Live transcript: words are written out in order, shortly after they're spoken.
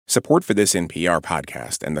Support for this NPR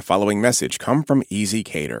podcast and the following message come from Easy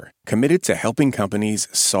Cater, committed to helping companies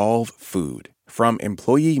solve food. From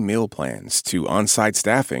employee meal plans to on-site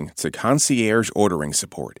staffing to concierge ordering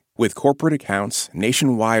support. With corporate accounts,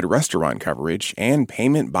 nationwide restaurant coverage, and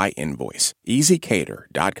payment by invoice.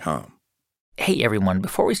 EasyCater.com. Hey everyone,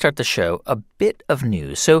 before we start the show, a bit of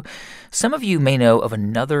news. So some of you may know of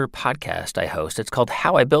another podcast I host. It's called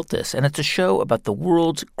How I Built This, and it's a show about the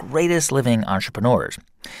world's greatest living entrepreneurs.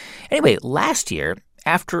 Anyway, last year,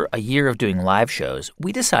 after a year of doing live shows,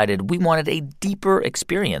 we decided we wanted a deeper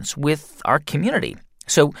experience with our community.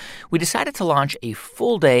 So we decided to launch a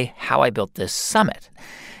full-day How I Built This summit.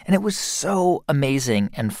 And it was so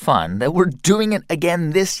amazing and fun that we're doing it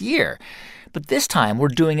again this year. But this time, we're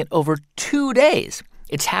doing it over 2 days.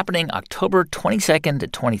 It's happening October 22nd to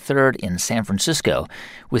 23rd in San Francisco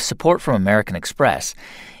with support from American Express.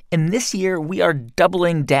 And this year, we are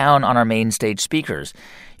doubling down on our main stage speakers.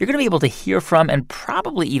 You're going to be able to hear from and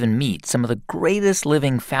probably even meet some of the greatest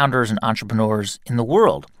living founders and entrepreneurs in the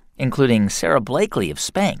world, including Sarah Blakely of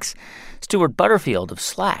Spanx, Stuart Butterfield of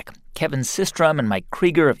Slack, Kevin Systrom and Mike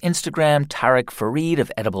Krieger of Instagram, Tarek Farid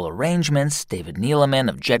of Edible Arrangements, David Neeleman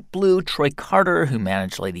of JetBlue, Troy Carter, who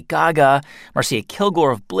managed Lady Gaga, Marcia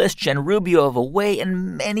Kilgore of Bliss, Jen Rubio of Away,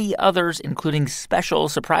 and many others, including special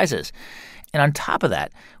surprises. And on top of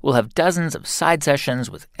that, we'll have dozens of side sessions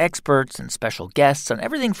with experts and special guests on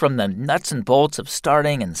everything from the nuts and bolts of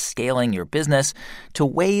starting and scaling your business to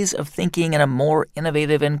ways of thinking in a more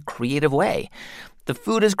innovative and creative way. The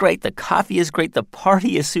food is great, the coffee is great, the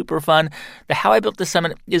party is super fun. The How I Built This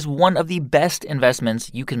Summit is one of the best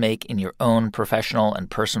investments you can make in your own professional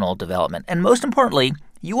and personal development. And most importantly,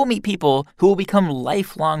 you will meet people who will become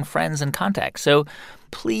lifelong friends and contacts. So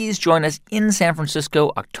please join us in San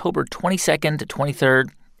Francisco, October 22nd to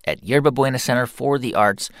 23rd at Yerba Buena Center for the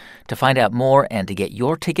Arts. To find out more and to get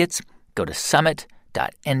your tickets, go to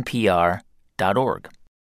summit.npr.org.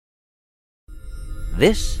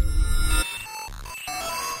 This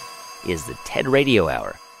is the TED Radio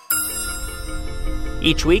Hour.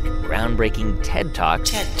 Each week, groundbreaking TED Talks.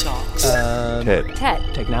 TED Talks.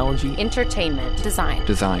 TED. Technology. Entertainment. Design.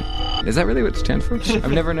 Is that really what it stands for?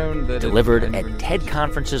 I've never known that. Delivered at TED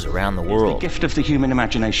conferences around the world. The gift of the human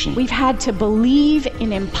imagination. We've had to believe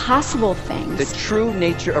in impossible things. The true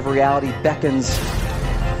nature of reality beckons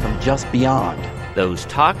from just beyond. Those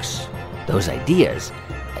talks, those ideas,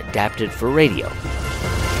 adapted for radio.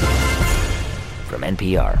 From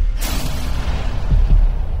NPR.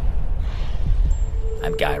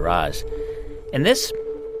 I'm Guy Raz, and this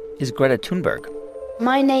is Greta Thunberg.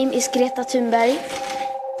 My name is Greta Thunberg.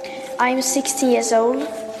 I'm 16 years old.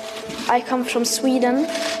 I come from Sweden,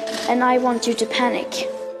 and I want you to panic.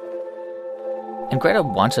 And Greta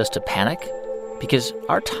wants us to panic because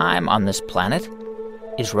our time on this planet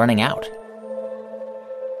is running out.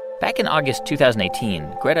 Back in August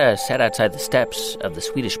 2018, Greta sat outside the steps of the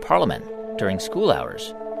Swedish parliament during school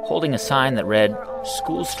hours, holding a sign that read,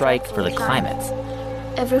 "School Strike for the Climate."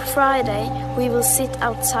 Every Friday, we will sit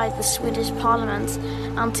outside the Swedish parliament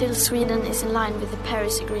until Sweden is in line with the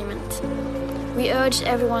Paris Agreement. We urge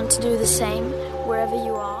everyone to do the same, wherever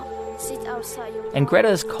you are. Sit outside your... And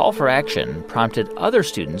Greta's call for action prompted other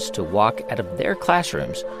students to walk out of their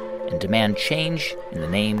classrooms and demand change in the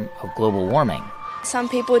name of global warming. Some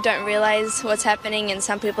people don't realize what's happening, and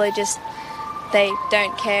some people are just, they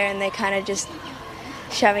don't care, and they're kind of just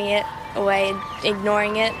shoving it away and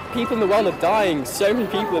ignoring it. People in the world are dying. So many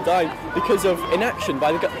people are dying because of inaction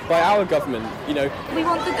by our government, you know. We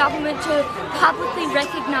want the government to publicly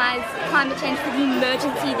recognize climate change for the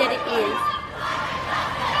emergency that it is.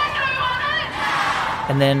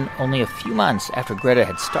 And then, only a few months after Greta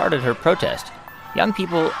had started her protest, young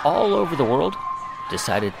people all over the world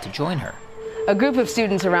decided to join her. A group of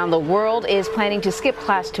students around the world is planning to skip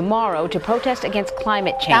class tomorrow to protest against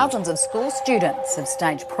climate change. Thousands of school students have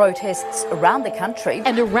staged protests around the country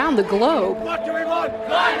and around the globe. What do we want?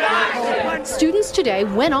 Climate! Students today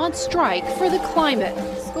went on strike for the climate.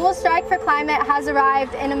 School Strike for Climate has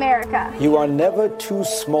arrived in America. You are never too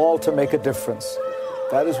small to make a difference.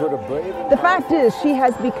 That is what a brave... The fact is, she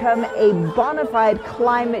has become a bona fide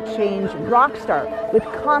climate change rock star with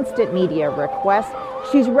constant media requests.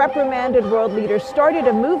 She's reprimanded world leaders, started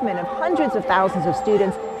a movement of hundreds of thousands of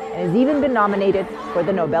students, and has even been nominated for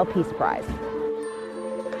the Nobel Peace Prize.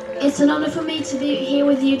 It's an honor for me to be here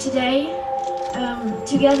with you today.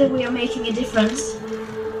 Together we are making a difference.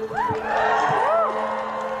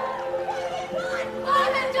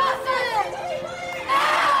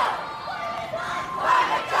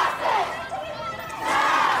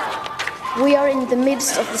 We are in the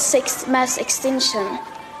midst of the 6th mass extinction,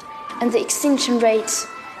 and the extinction rate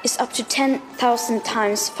is up to 10,000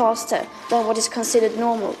 times faster than what is considered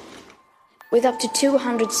normal, with up to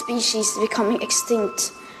 200 species becoming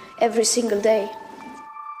extinct every single day.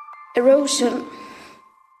 Erosion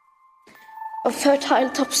of fertile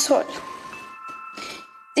topsoil,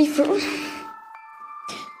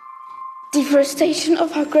 deforestation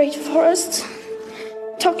of our great forests,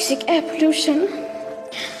 toxic air pollution,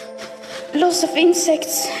 loss of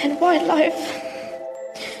insects and wildlife,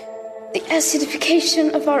 the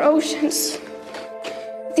acidification of our oceans.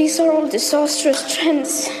 These are all disastrous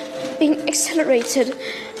trends being accelerated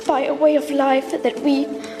by a way of life that we,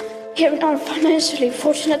 here in our financially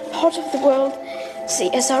fortunate part of the world, see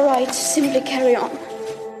as our right to simply carry on.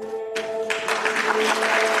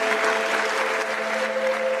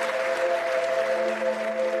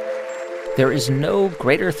 There is no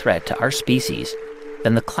greater threat to our species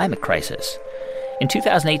than the climate crisis. In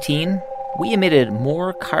 2018, we emitted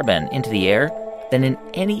more carbon into the air than in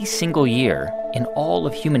any single year in all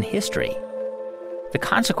of human history. The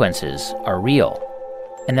consequences are real,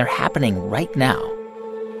 and they're happening right now.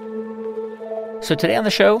 So today on the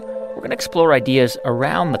show, we're going to explore ideas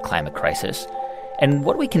around the climate crisis and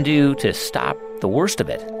what we can do to stop the worst of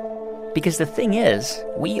it. Because the thing is,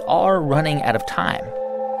 we are running out of time.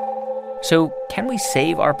 So can we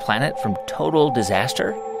save our planet from total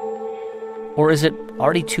disaster? Or is it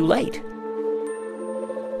already too late?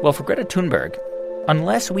 Well, for Greta Thunberg,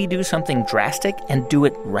 unless we do something drastic and do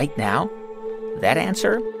it right now, that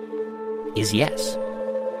answer is yes.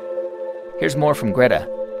 Here's more from Greta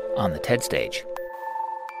on the TED stage.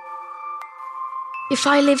 If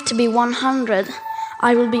I live to be 100,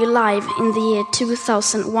 I will be alive in the year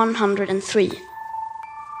 2103.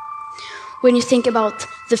 When you think about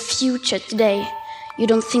the future today, you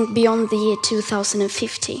don't think beyond the year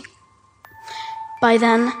 2050. By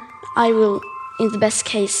then, I will, in the best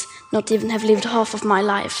case, not even have lived half of my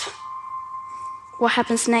life. What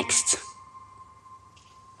happens next?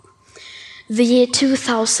 The year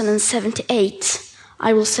 2078,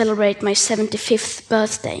 I will celebrate my 75th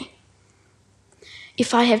birthday.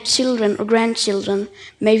 If I have children or grandchildren,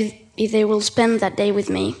 maybe they will spend that day with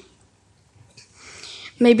me.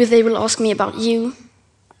 Maybe they will ask me about you,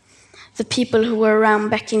 the people who were around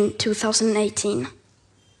back in 2018.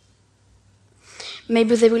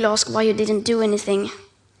 Maybe they will ask why you didn't do anything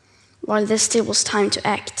while there still was time to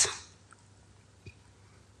act.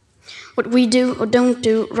 What we do or don't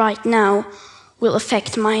do right now will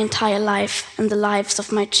affect my entire life and the lives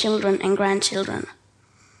of my children and grandchildren.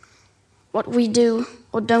 What we do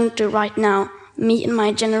or don't do right now, me and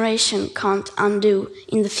my generation can't undo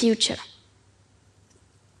in the future.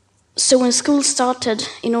 So when school started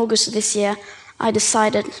in August this year, I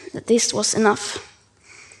decided that this was enough.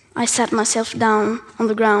 I sat myself down on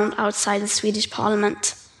the ground outside the Swedish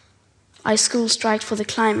Parliament. I school striked for the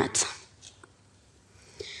climate.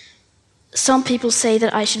 Some people say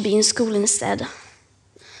that I should be in school instead.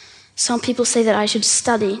 Some people say that I should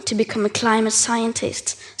study to become a climate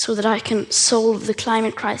scientist so that I can solve the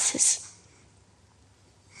climate crisis.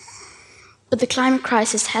 But the climate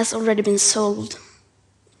crisis has already been solved.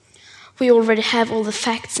 We already have all the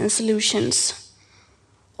facts and solutions.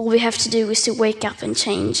 All we have to do is to wake up and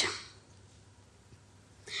change.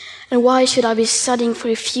 And why should I be studying for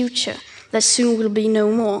a future that soon will be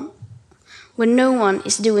no more, when no one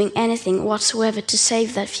is doing anything whatsoever to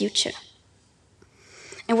save that future?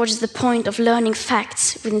 And what is the point of learning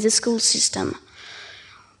facts within the school system,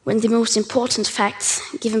 when the most important facts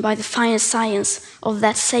given by the finest science of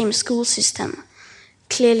that same school system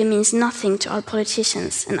clearly means nothing to our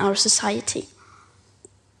politicians and our society?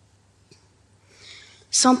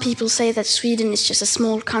 Some people say that Sweden is just a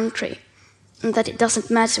small country and that it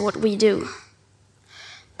doesn't matter what we do.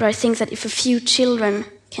 But I think that if a few children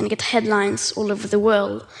can get headlines all over the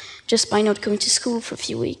world just by not going to school for a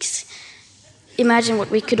few weeks, imagine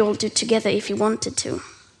what we could all do together if we wanted to.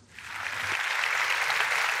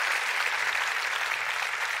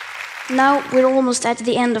 Now we're almost at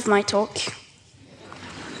the end of my talk.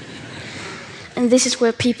 And this is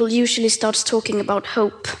where people usually start talking about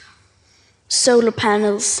hope. Solar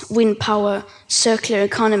panels, wind power, circular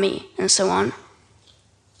economy, and so on.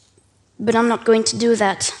 But I'm not going to do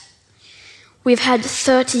that. We've had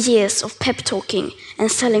 30 years of pep talking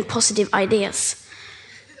and selling positive ideas.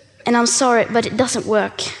 And I'm sorry, but it doesn't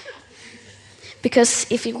work.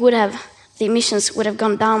 Because if it would have, the emissions would have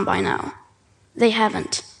gone down by now. They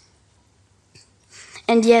haven't.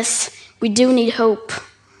 And yes, we do need hope.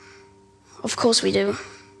 Of course we do.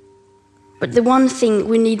 But the one thing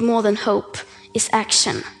we need more than hope is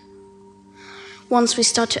action. Once we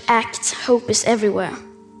start to act, hope is everywhere.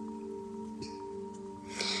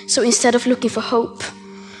 So instead of looking for hope,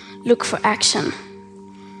 look for action.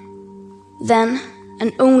 Then,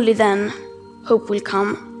 and only then, hope will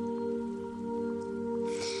come.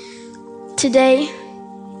 Today,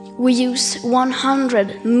 we use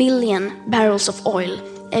 100 million barrels of oil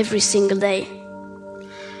every single day.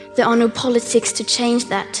 There are no politics to change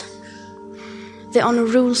that. There are no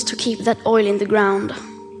rules to keep that oil in the ground.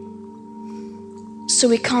 So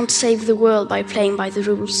we can't save the world by playing by the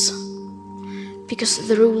rules. Because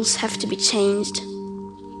the rules have to be changed.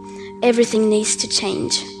 Everything needs to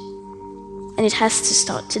change. And it has to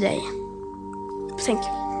start today. Thank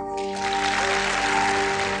you.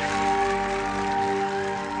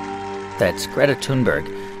 That's Greta Thunberg.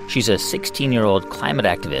 She's a 16-year-old climate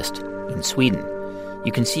activist in Sweden.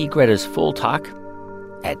 You can see Greta's full talk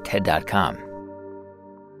at TED.com.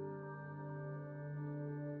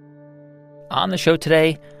 On the show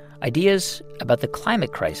today, ideas about the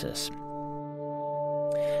climate crisis.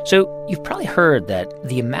 So you've probably heard that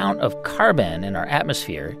the amount of carbon in our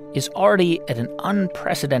atmosphere is already at an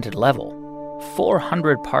unprecedented level,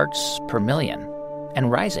 400 parts per million,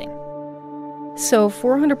 and rising. So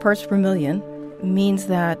 400 parts per million means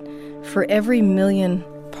that for every million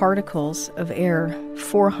particles of air,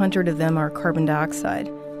 400 of them are carbon dioxide.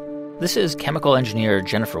 This is chemical engineer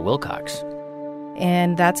Jennifer Wilcox.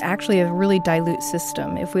 And that's actually a really dilute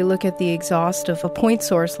system. If we look at the exhaust of a point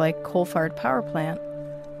source like coal-fired power plant,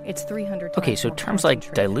 it's 300 times. Okay, so terms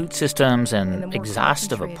like dilute systems and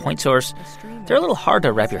exhaust of a point source, they're a little hard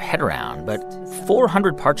to wrap your head around, but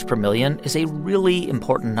 400 parts per million is a really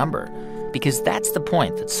important number because that's the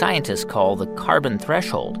point that scientists call the carbon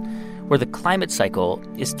threshold, where the climate cycle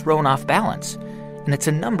is thrown off balance. And it's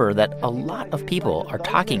a number that a lot of people are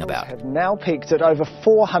talking about. Have now peaked at over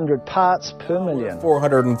 400 parts per million.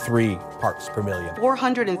 403 parts per million.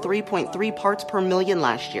 403.3 parts per million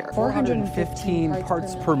last year. 415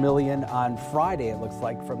 parts per million on Friday, it looks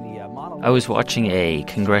like, from the model. I was watching a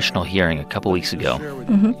congressional hearing a couple weeks ago.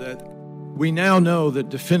 We now know that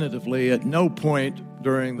definitively at no point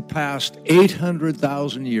during the past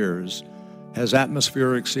 800,000 years has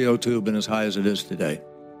atmospheric CO2 been as high as it is today.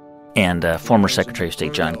 And former Secretary of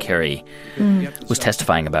State John Kerry was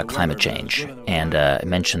testifying about climate change and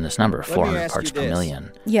mentioned this number, 400 parts per million.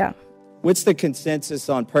 Yeah. What's the consensus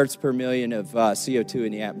on parts per million of CO2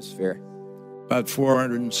 in the atmosphere? About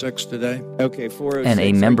 406 today. Okay, 406. And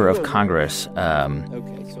a member of Congress,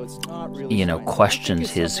 questions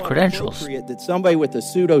his credentials. That somebody with a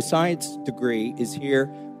pseudoscience degree is here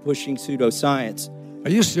pushing pseudoscience. Are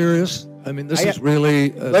you serious? I mean, this is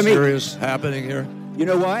really serious happening here? You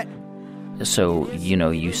know what? So,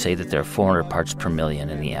 you say that there are 400 parts per million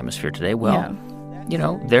in the atmosphere today. Well,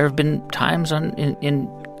 there have been times in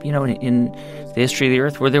the history of the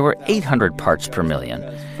Earth where there were 800 parts per million.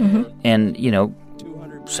 Mm-hmm. And,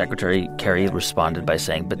 Secretary Kerry responded by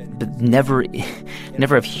saying, but never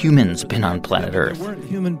have humans been on planet Earth. They weren't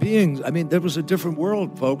human beings. I mean, there was a different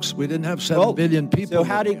world, folks. We didn't have 7 billion people. So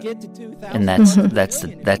how did it get to 2,000? And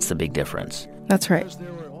that's the big difference. That's right.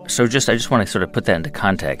 So I just want to sort of put that into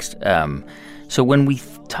context. So when we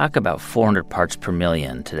talk about 400 parts per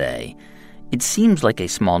million today, it seems like a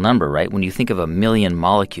small number, right? When you think of a million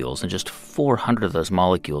molecules and just 400 of those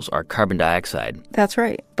molecules are carbon dioxide. That's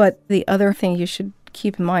right. But the other thing you should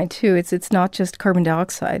keep in mind, too, it's not just carbon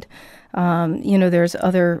dioxide. There's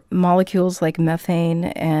other molecules like methane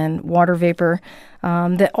and water vapor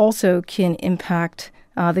that also can impact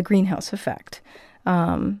the greenhouse effect.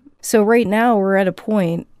 So right now we're at a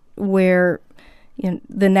point where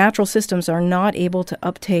the natural systems are not able to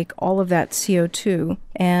uptake all of that CO2,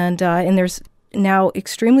 and there's now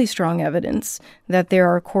extremely strong evidence that there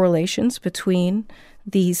are correlations between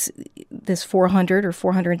this 400 or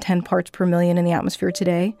 410 parts per million in the atmosphere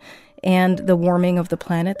today and the warming of the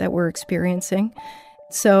planet that we're experiencing.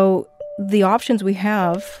 So the options we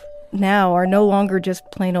have now are no longer just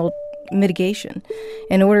plain old mitigation.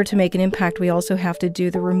 In order to make an impact, we also have to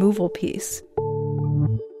do the removal piece.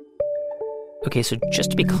 Okay, so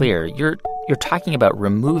just to be clear, you're talking about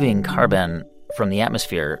removing carbon from the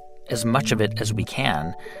atmosphere, as much of it as we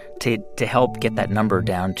can, to help get that number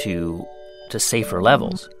down to safer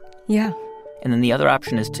levels. Yeah. And then the other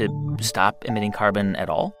option is to stop emitting carbon at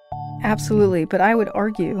all? Absolutely, but I would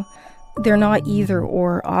argue they're not either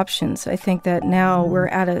or options. I think that now we're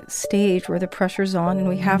at a stage where the pressure's on and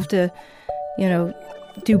we have to,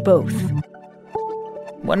 do both.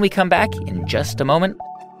 When we come back in just a moment,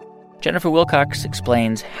 Jennifer Wilcox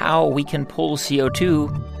explains how we can pull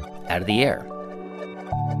CO2 out of the air.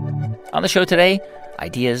 On the show today,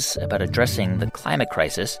 ideas about addressing the climate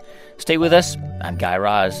crisis. Stay with us. I'm Guy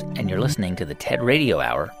Raz, and you're listening to the TED Radio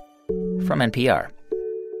Hour from NPR.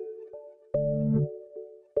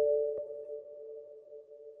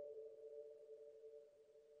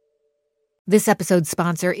 This episode's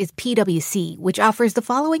sponsor is PwC, which offers the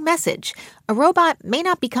following message. A robot may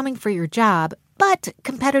not be coming for your job, but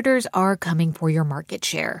competitors are coming for your market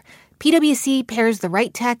share. PwC pairs the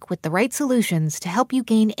right tech with the right solutions to help you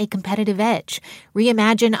gain a competitive edge.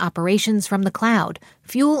 Reimagine operations from the cloud,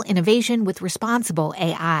 fuel innovation with responsible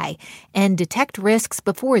AI, and detect risks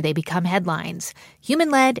before they become headlines.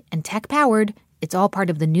 Human-led and tech-powered, it's all part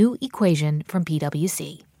of the new equation from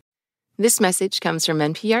PwC. This message comes from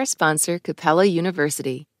NPR sponsor Capella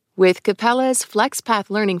University. With Capella's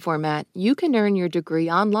FlexPath learning format, you can earn your degree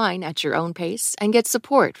online at your own pace and get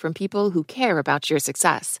support from people who care about your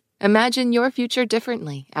success. Imagine your future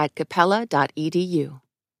differently at capella.edu.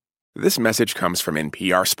 This message comes from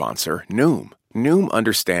NPR sponsor Noom. Noom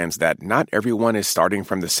understands that not everyone is starting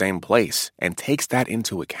from the same place and takes that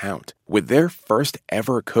into account. With their first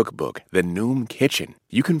ever cookbook, The Noom Kitchen,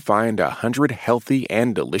 you can find 100 healthy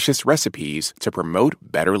and delicious recipes to promote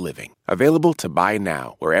better living. Available to buy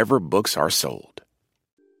now wherever books are sold.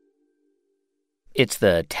 It's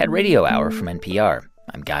the TED Radio Hour from NPR.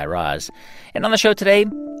 I'm Guy Raz. And on the show today,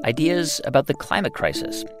 ideas about the climate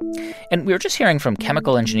crisis. And we were just hearing from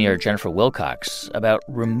chemical engineer Jennifer Wilcox about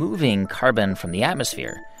removing carbon from the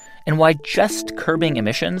atmosphere and why just curbing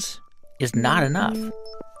emissions is not enough.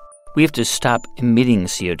 We have to stop emitting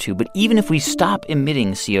CO2, but even if we stop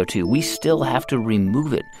emitting CO2, we still have to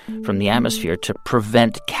remove it from the atmosphere to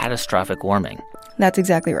prevent catastrophic warming. That's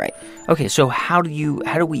exactly right. Okay, so how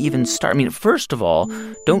do we even start? I mean, first of all,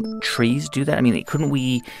 don't trees do that? I mean, couldn't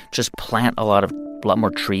we just plant a lot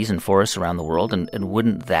more trees and forests around the world, and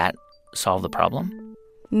wouldn't that solve the problem?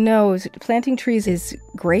 No, planting trees is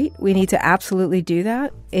great. We need to absolutely do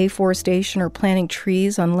that. Afforestation, or planting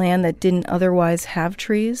trees on land that didn't otherwise have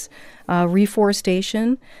trees,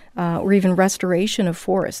 reforestation, or even restoration of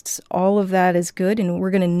forests. All of that is good, and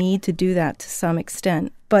we're going to need to do that to some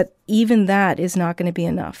extent. But even that is not going to be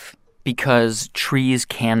enough. Because trees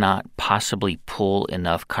cannot possibly pull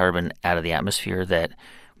enough carbon out of the atmosphere that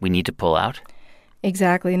we need to pull out?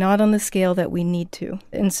 Exactly, not on the scale that we need to.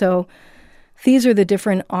 And so these are the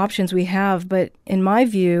different options we have. But in my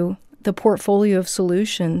view, the portfolio of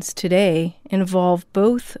solutions today involve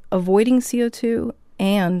both avoiding CO2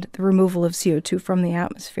 and the removal of CO2 from the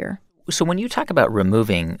atmosphere. So when you talk about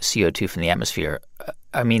removing CO2 from the atmosphere,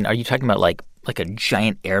 I mean, are you talking about like a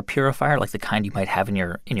giant air purifier, like the kind you might have in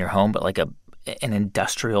your home, but like an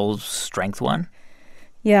industrial strength one?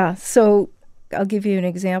 Yeah. So I'll give you an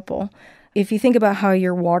example. If you think about how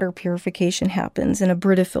your water purification happens in a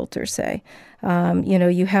Brita filter, say,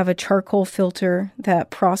 you have a charcoal filter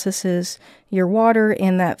that processes your water,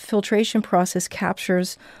 and that filtration process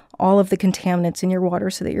captures all of the contaminants in your water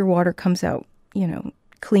so that your water comes out,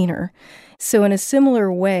 cleaner. So in a similar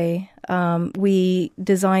way, we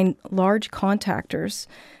design large contactors,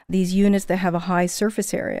 these units that have a high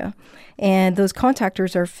surface area, and those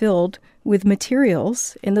contactors are filled with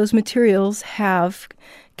materials, and those materials have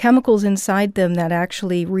chemicals inside them that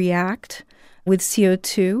actually react with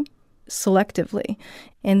CO2 selectively.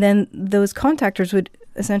 And then those contactors would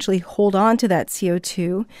essentially hold on to that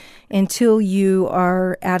CO2 until you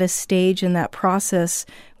are at a stage in that process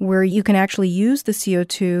where you can actually use the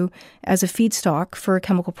CO2 as a feedstock for a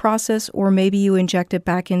chemical process, or maybe you inject it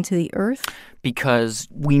back into the earth. Because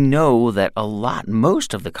we know that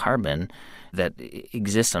most of the carbon that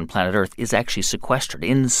exists on planet Earth is actually sequestered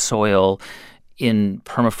in soil, in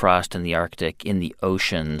permafrost in the Arctic, in the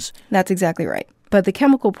oceans. That's exactly right. But the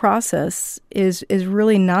chemical process is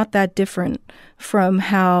really not that different from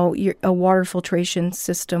how a water filtration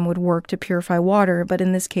system would work to purify water. But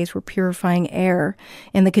in this case, we're purifying air,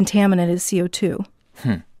 and the contaminant is CO2.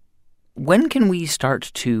 When can we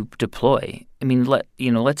start to deploy? I mean,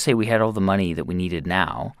 let's say we had all the money that we needed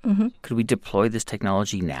now. Mm-hmm. Could we deploy this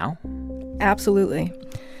technology now? Absolutely.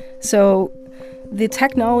 So the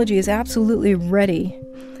technology is absolutely ready.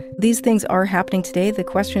 These things are happening today. The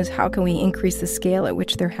question is, how can we increase the scale at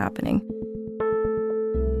which they're happening?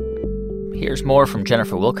 Here's more from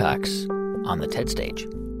Jennifer Wilcox on the TED stage.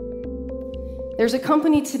 There's a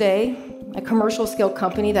company today, a commercial scale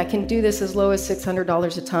company, that can do this as low as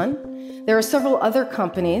 $600 a ton. There are several other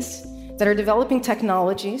companies that are developing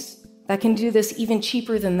technologies that can do this even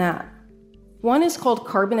cheaper than that. One is called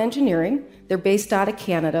Carbon Engineering. They're based out of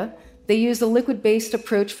Canada. They use a liquid-based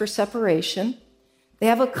approach for separation. They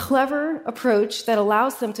have a clever approach that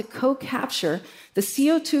allows them to co-capture the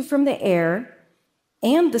CO2 from the air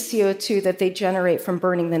and the CO2 that they generate from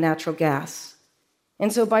burning the natural gas.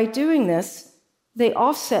 And so by doing this, they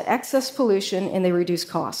offset excess pollution and they reduce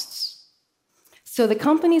costs. So the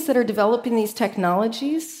companies that are developing these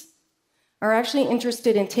technologies are actually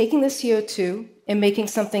interested in taking the CO2 and making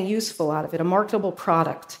something useful out of it, a marketable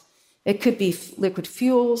product. It could be liquid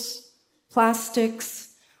fuels,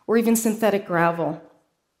 plastics, or even synthetic gravel.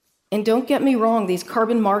 And don't get me wrong, these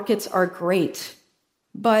carbon markets are great,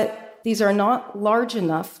 but these are not large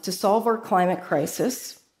enough to solve our climate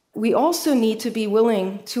crisis. We also need to be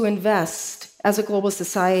willing to invest as a global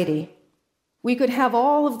society. We could have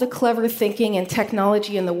all of the clever thinking and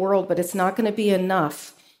technology in the world, but it's not going to be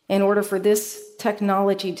enough in order for this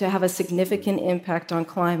technology to have a significant impact on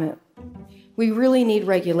climate. We really need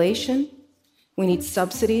regulation. We need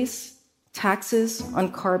subsidies, taxes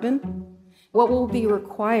on carbon. What will be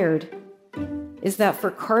required is that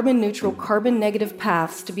for carbon-neutral, carbon-negative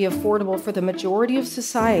paths to be affordable for the majority of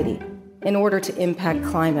society in order to impact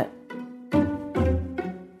climate.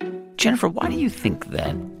 Jennifer, why do you think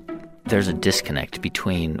that there's a disconnect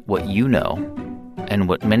between what you know and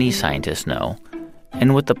what many scientists know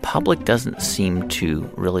and what the public doesn't seem to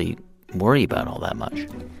really worry about all that much?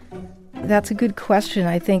 That's a good question.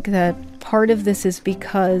 I think that part of this is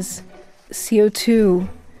because CO2,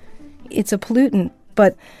 it's a pollutant,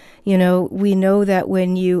 but we know that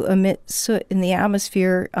when you emit soot in the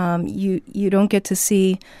atmosphere, you don't get to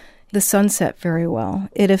see the sunset very well.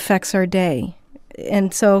 It affects our day.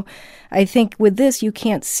 And so I think with this, you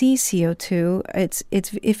can't see CO2. It's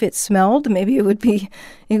if it smelled, maybe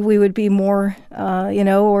we would be more,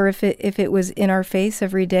 or if it was in our face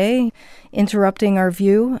every day, interrupting our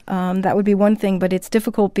view, that would be one thing. But it's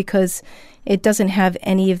difficult because it doesn't have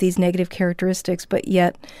any of these negative characteristics. But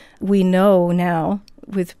yet we know now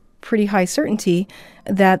with pretty high certainty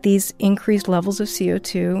that these increased levels of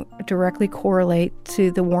CO2 directly correlate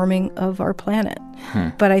to the warming of our planet.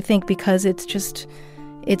 But I think because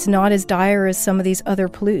it's not as dire as some of these other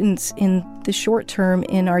pollutants in the short term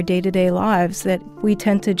in our day-to-day lives that we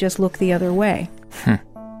tend to just look the other way.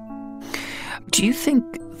 Do you think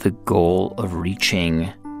the goal of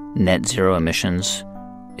reaching net zero emissions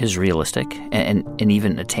is realistic and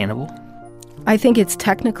even attainable? I think it's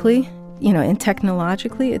technically, and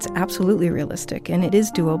technologically, it's absolutely realistic and it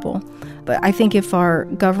is doable. But I think if our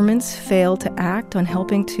governments fail to act on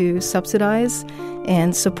helping to subsidize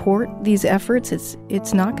and support these efforts,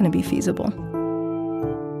 it's not going to be feasible.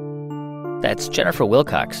 That's Jennifer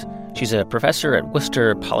Wilcox. She's a professor at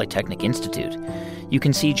Worcester Polytechnic Institute. You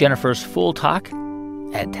can see Jennifer's full talk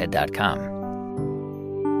at TED.com.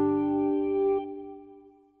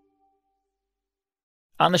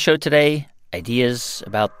 On the show today, ideas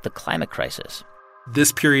about the climate crisis.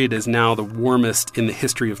 This period is now the warmest in the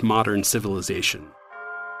history of modern civilization.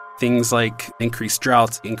 Things like increased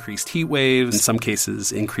droughts, increased heat waves, in some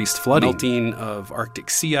cases increased flooding, melting of Arctic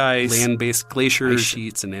sea ice, land-based glaciers, ice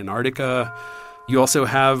sheets in Antarctica. You also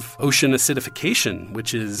have ocean acidification,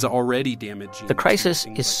 which is already damaging. The crisis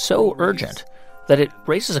is so urgent that it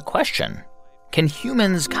raises a question. Can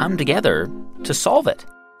humans come together to solve it?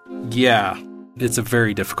 Yeah, it's a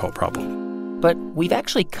very difficult problem. But we've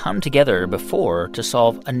actually come together before to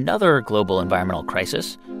solve another global environmental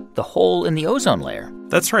crisis, the hole in the ozone layer.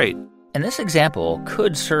 That's right. And this example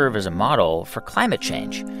could serve as a model for climate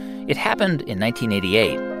change. It happened in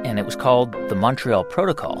 1988, and it was called the Montreal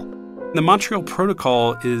Protocol. The Montreal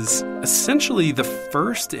Protocol is essentially the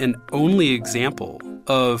first and only example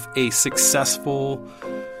of a successful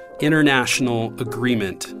international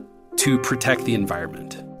agreement to protect the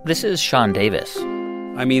environment. This is Sean Davis.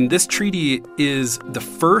 This treaty is the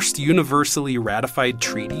first universally ratified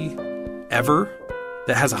treaty ever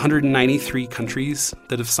that has 193 countries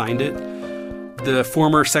that have signed it. The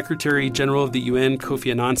former Secretary General of the UN,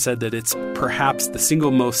 Kofi Annan, said that it's perhaps the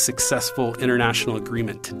single most successful international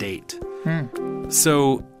agreement to date.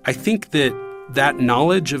 So I think that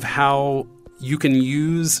knowledge of how you can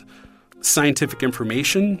use scientific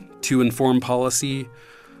information to inform policy,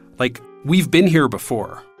 we've been here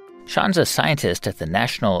before. Sean's a scientist at the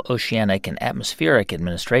National Oceanic and Atmospheric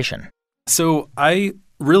Administration. So I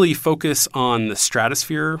really focus on the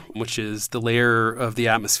stratosphere, which is the layer of the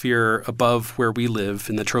atmosphere above where we live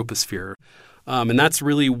in the troposphere. And that's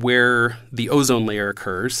really where the ozone layer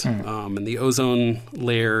occurs. And the ozone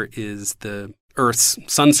layer is the Earth's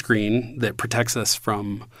sunscreen that protects us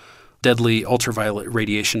from deadly ultraviolet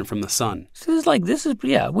radiation from the sun. So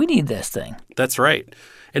we need this thing. That's right.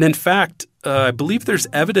 And in fact, I believe there's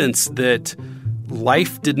evidence that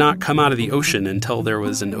life did not come out of the ocean until there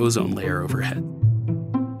was an ozone layer overhead.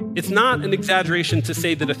 It's not an exaggeration to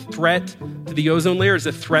say that a threat to the ozone layer is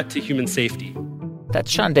a threat to human safety. That's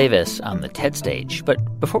Sean Davis on the TED stage.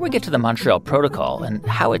 But before we get to the Montreal Protocol and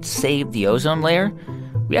how it saved the ozone layer,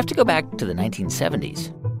 we have to go back to the 1970s.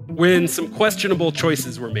 When some questionable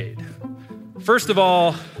choices were made. First of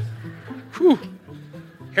all,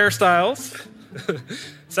 Hairstyles.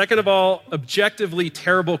 Second of all, objectively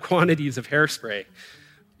terrible quantities of hairspray.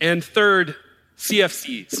 And third,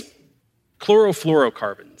 CFCs,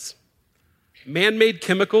 chlorofluorocarbons, man-made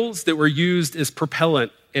chemicals that were used as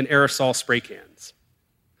propellant in aerosol spray cans.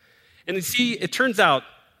 And you see, it turns out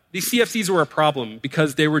these CFCs were a problem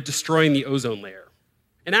because they were destroying the ozone layer.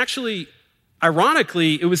 And actually,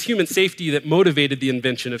 ironically, it was human safety that motivated the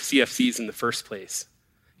invention of CFCs in the first place.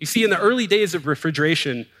 You see, in the early days of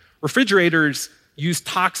refrigeration, refrigerators used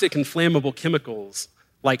toxic and flammable chemicals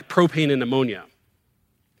like propane and ammonia.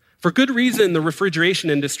 For good reason, the refrigeration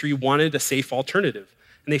industry wanted a safe alternative.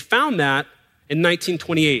 And they found that in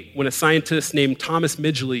 1928 when a scientist named Thomas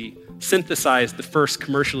Midgley synthesized the first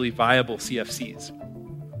commercially viable CFCs.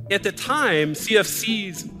 At the time,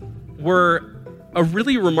 CFCs were a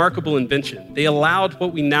really remarkable invention. They allowed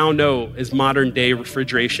what we now know as modern-day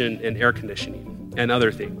refrigeration and air conditioning and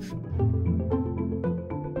other things.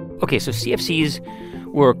 Okay, so CFCs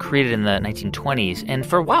were created in the 1920s, and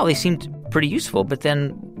for a while they seemed pretty useful, but then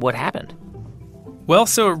what happened? Well,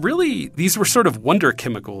 so really, these were sort of wonder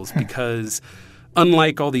chemicals because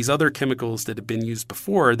unlike all these other chemicals that had been used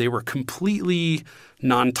before, they were completely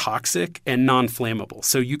non-toxic and non-flammable.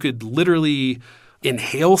 So you could literally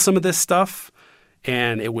inhale some of this stuff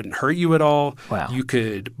and it wouldn't hurt you at all. Wow. You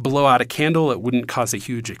could blow out a candle. It wouldn't cause a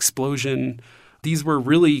huge explosion. These were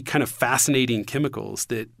really kind of fascinating chemicals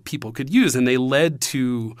that people could use, and they led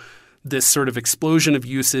to this sort of explosion of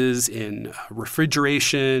uses in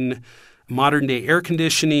refrigeration, modern-day air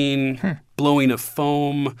conditioning, blowing of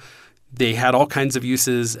foam. They had all kinds of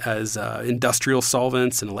uses as industrial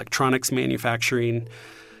solvents and electronics manufacturing.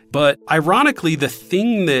 But ironically, the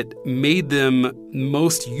thing that made them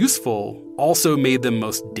most useful also made them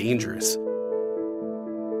most dangerous.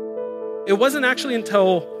 It wasn't actually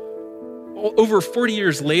until over 40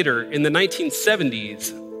 years later, in the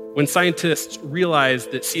 1970s, when scientists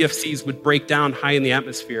realized that CFCs would break down high in the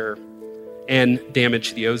atmosphere and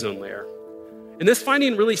damage the ozone layer. And this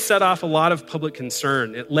finding really set off a lot of public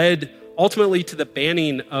concern. It led ultimately to the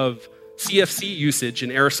banning of CFC usage in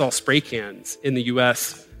aerosol spray cans in the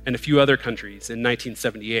US and a few other countries in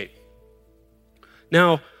 1978.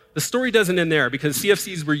 Now, the story doesn't end there because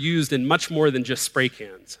CFCs were used in much more than just spray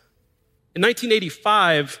cans. In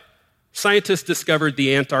 1985, scientists discovered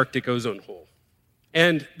the Antarctic ozone hole.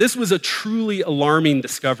 And this was a truly alarming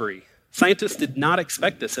discovery. Scientists did not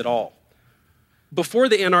expect this at all. Before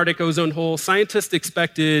the Antarctic ozone hole, scientists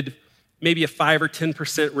expected maybe a 5 or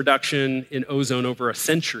 10% reduction in ozone over a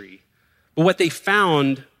century. But what they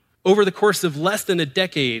found over the course of less than a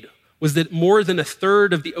decade was that more than a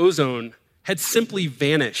third of the ozone had simply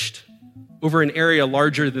vanished over an area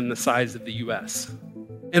larger than the size of the US.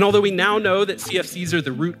 And although we now know that CFCs are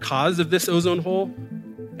the root cause of this ozone hole,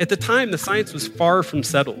 at the time the science was far from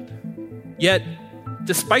settled. Yet,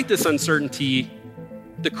 despite this uncertainty,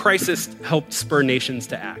 the crisis helped spur nations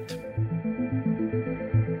to act.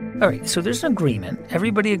 All right, so there's an agreement.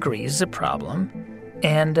 Everybody agrees it's a problem.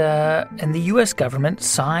 And the U.S. government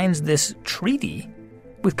signs this treaty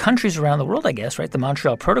with countries around the world, I guess, right? The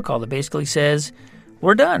Montreal Protocol that basically says,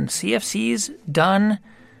 we're done. CFC's done,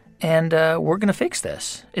 and we're going to fix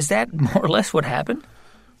this. Is that more or less what happened?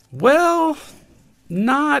 Well,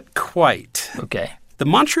 not quite. Okay. The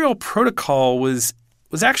Montreal Protocol was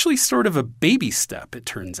actually sort of a baby step, it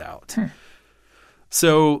turns out.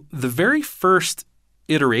 So the very first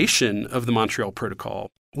iteration of the Montreal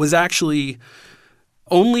Protocol was actually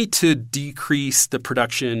only to decrease the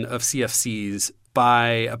production of CFCs by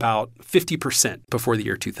about 50% before the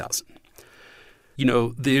year 2000. You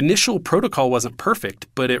know, the initial protocol wasn't perfect,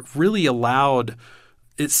 but it really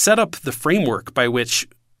it set up the framework by which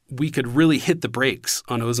we could really hit the brakes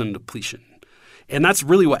on ozone depletion. And that's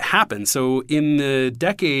really what happened. So in the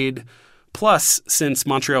decade plus since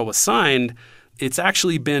Montreal was signed, it's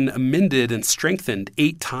actually been amended and strengthened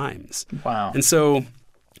 8 times. Wow. And so,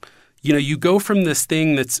 you know, you go from this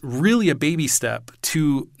thing that's really a baby step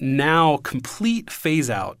to now complete phase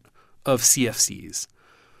out of CFCs.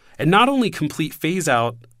 And not only complete phase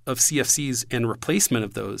out of CFCs and replacement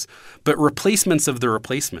of those, but replacements of the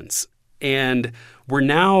replacements. And we're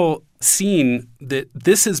now seeing that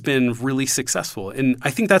this has been really successful. And I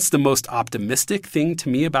think that's the most optimistic thing to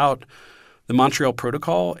me about the Montreal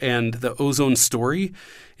Protocol and the ozone story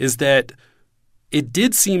is that it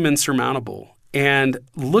did seem insurmountable. And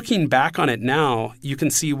looking back on it now, you can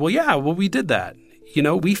see, we did that. You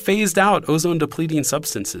know, we phased out ozone-depleting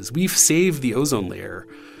substances. We've saved the ozone layer.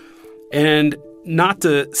 And not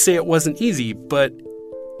to say it wasn't easy, but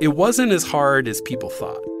it wasn't as hard as people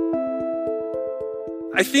thought.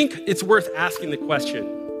 I think it's worth asking the question,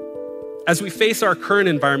 As we face our current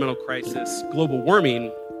environmental crisis, global warming,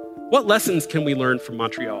 what lessons can we learn from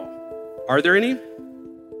Montreal? Are there any?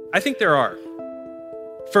 I think there are.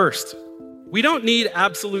 First, we don't need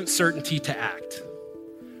absolute certainty to act.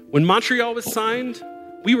 When Montreal was signed,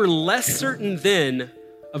 we were less certain then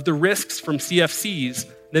of the risks from CFCs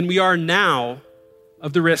than we are now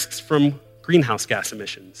of the risks from greenhouse gas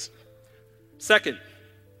emissions. Second,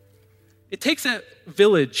 it takes a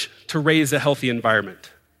village to raise a healthy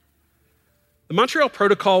environment. The Montreal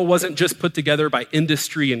Protocol wasn't just put together by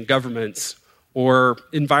industry and governments or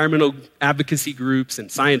environmental advocacy groups and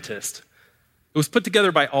scientists. It was put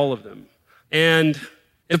together by all of them. And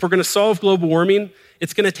if we're going to solve global warming,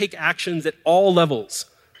 it's going to take actions at all levels,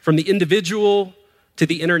 from the individual to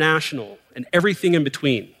the international and everything in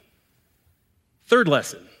between. Third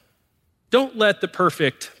lesson, don't let the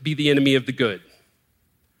perfect be the enemy of the good.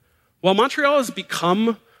 While Montreal has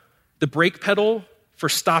become the brake pedal for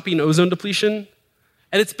stopping ozone depletion,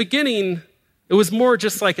 at its beginning, it was more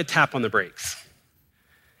just like a tap on the brakes.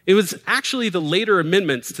 It was actually the later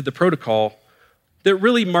amendments to the protocol that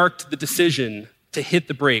really marked the decision to hit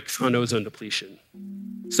the brakes on ozone depletion.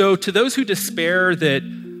 So to those who despair that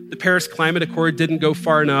the Paris Climate Accord didn't go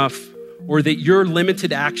far enough, or that your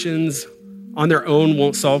limited actions on their own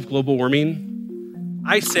won't solve global warming,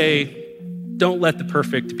 I say, don't let the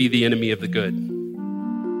perfect be the enemy of the good.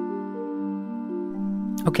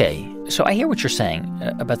 Okay, so I hear what you're saying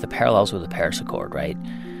about the parallels with the Paris Accord, right?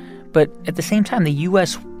 But at the same time, the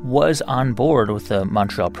U.S. was on board with the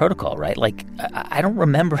Montreal Protocol, right? Like, I don't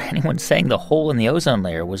remember anyone saying the hole in the ozone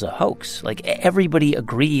layer was a hoax. Like, everybody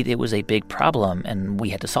agreed it was a big problem and we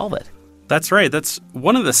had to solve it. That's right. That's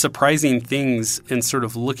one of the surprising things in sort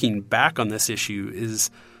of looking back on this issue is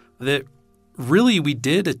that really we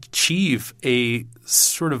did achieve a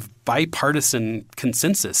sort of bipartisan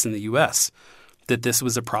consensus in the U.S. that this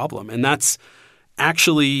was a problem. And that's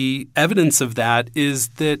actually evidence of that is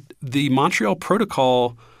that the Montreal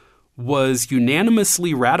Protocol was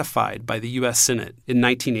unanimously ratified by the U.S. Senate in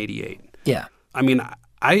 1988. Yeah. I mean,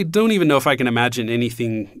 I don't even know if I can imagine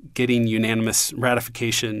anything getting unanimous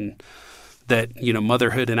ratification that, you know,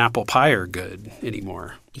 motherhood and apple pie are good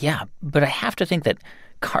anymore. Yeah, but I have to think that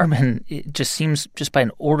carbon it just seems just by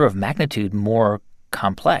an order of magnitude more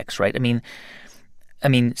complex, right? I mean,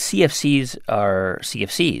 CFCs are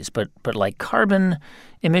CFCs, but like carbon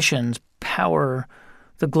emissions power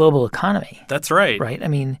the global economy. That's right. Right? I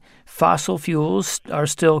mean, fossil fuels are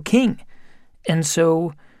still king. And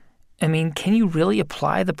so, I mean, can you really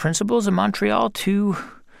apply the principles of Montreal to,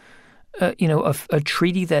 a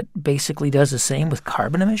treaty that basically does the same with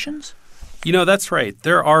carbon emissions? You know, that's right.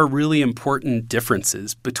 There are really important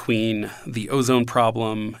differences between the ozone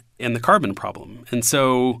problem and the carbon problem. And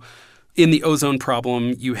so in the ozone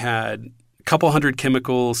problem, you had a couple hundred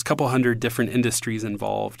chemicals, couple hundred different industries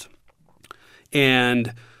involved.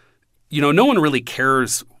 And, you know, no one really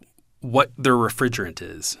cares what their refrigerant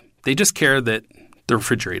is. They just care that the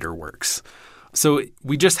refrigerator works. So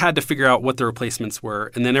we just had to figure out what the replacements were,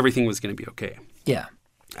 and then everything was going to be okay. Yeah.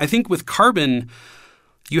 I think with carbon,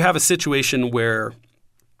 you have a situation where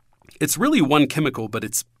it's really one chemical, but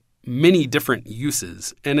it's many different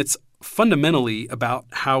uses. And it's fundamentally about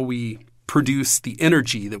how we produce the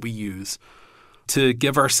energy that we use to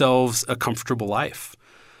give ourselves a comfortable life.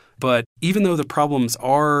 But even though the problems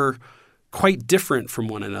are quite different from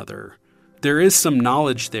one another, there is some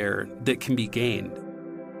knowledge there that can be gained.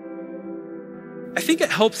 I think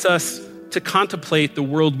it helps us to contemplate the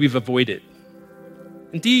world we've avoided.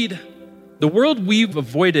 Indeed, the world we've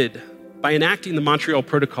avoided by enacting the Montreal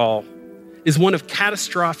Protocol is one of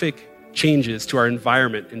catastrophic changes to our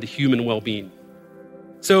environment and to human well-being.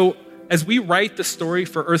 So, as we write the story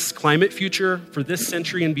for Earth's climate future for this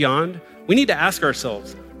century and beyond, we need to ask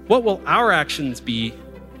ourselves, what will our actions be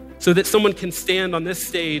so that someone can stand on this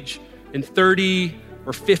stage in 30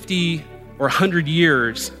 or 50 or 100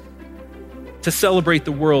 years to celebrate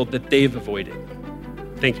the world that they've avoided?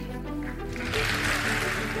 Thank you.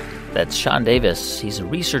 That's Sean Davis. He's a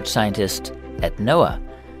research scientist at NOAA.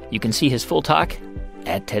 You can see his full talk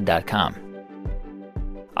at TED.com.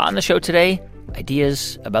 On the show today,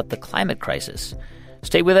 ideas about the climate crisis.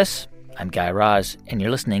 Stay with us. I'm Guy Raz, and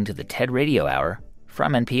you're listening to the TED Radio Hour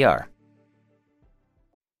from NPR.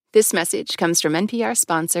 This message comes from NPR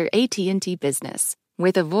sponsor AT&T Business.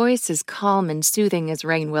 With a voice as calm and soothing as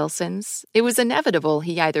Rainn Wilson's, it was inevitable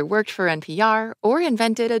he either worked for NPR or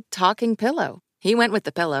invented a talking pillow. He went with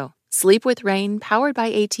the pillow. Sleep with Rainn, powered by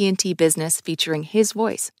AT&T Business, featuring his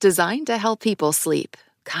voice, designed to help people sleep.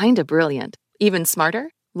 Kinda brilliant. Even smarter?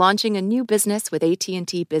 Launching a new business with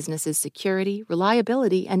AT&T Business's security,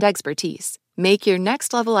 reliability, and expertise. Make your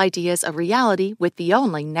next level ideas a reality with the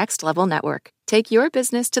only Next Level Network. Take your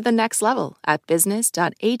business to the next level at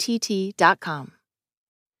business.att.com.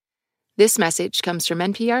 This message comes from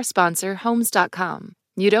NPR sponsor Homes.com.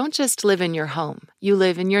 You don't just live in your home, you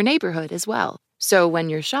live in your neighborhood as well. So when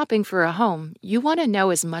you're shopping for a home, you want to know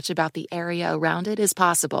as much about the area around it as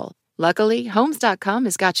possible. Luckily, Homes.com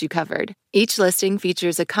has got you covered. Each listing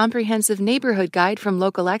features a comprehensive neighborhood guide from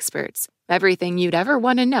local experts. Everything you'd ever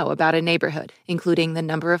want to know about a neighborhood, including the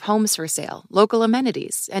number of homes for sale, local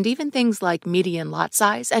amenities, and even things like median lot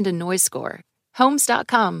size and a noise score.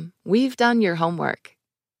 Homes.com. We've done your homework.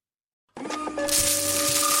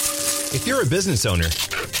 If you're a business owner,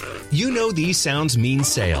 you know these sounds mean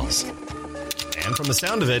sales. And from the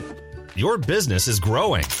sound of it, your business is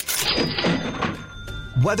growing.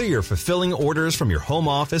 Whether you're fulfilling orders from your home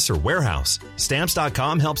office or warehouse,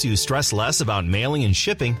 Stamps.com helps you stress less about mailing and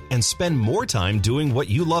shipping and spend more time doing what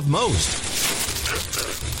you love most.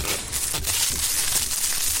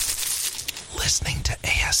 Listening to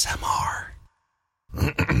ASMR.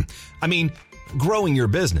 I mean, growing your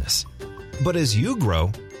business. But as you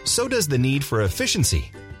grow, so does the need for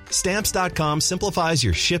efficiency. Stamps.com simplifies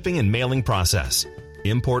your shipping and mailing process.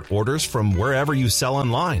 Import orders from wherever you sell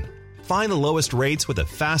online. Find the lowest rates with the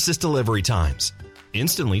fastest delivery times.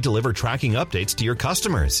 Instantly deliver tracking updates to your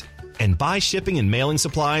customers. And buy shipping and mailing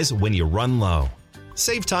supplies when you run low.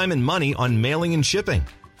 Save time and money on mailing and shipping.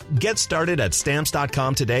 Get started at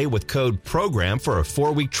Stamps.com today with code PROGRAM for a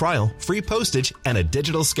 4-week trial, free postage, and a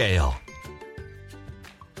digital scale.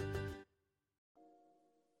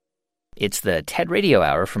 It's the TED Radio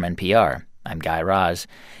Hour from NPR. I'm Guy Raz.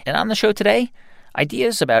 And on the show today,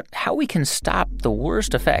 ideas about how we can stop the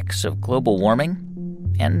worst effects of global warming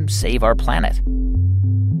and save our planet.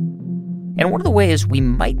 And one of the ways we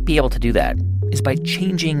might be able to do that is by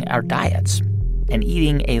changing our diets and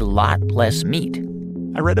eating a lot less meat.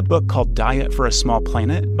 I read a book called Diet for a Small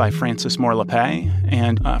Planet by Frances Moore Lappé,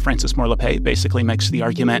 and Frances Moore Lappé basically makes the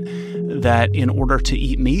argument that in order to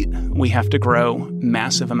eat meat, we have to grow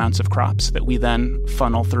massive amounts of crops that we then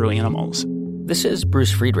funnel through animals. This is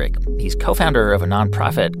Bruce Friedrich. He's co-founder of a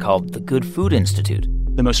nonprofit called the Good Food Institute.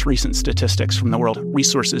 The most recent statistics from the World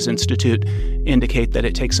Resources Institute indicate that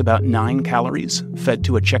it takes about 9 calories fed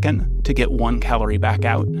to a chicken to get 1 calorie back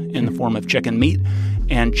out in the form of chicken meat.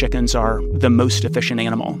 And chickens are the most efficient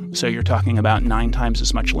animal. So you're talking about 9 times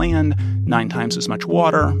as much land, 9 times as much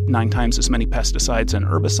water, 9 times as many pesticides and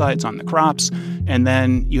herbicides on the crops. And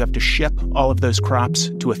then you have to ship all of those crops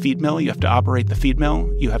to a feed mill. You have to operate the feed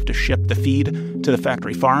mill. You have to ship the feed to the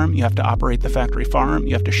factory farm. You have to operate the factory farm.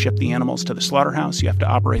 You have to ship the animals to the slaughterhouse. You have to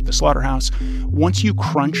operate the slaughterhouse. Once you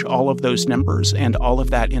crunch all of those numbers and all of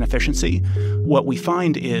that inefficiency, what we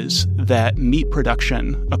find is that meat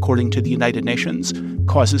production, according to the United Nations,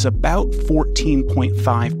 causes about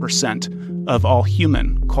 14.5% of all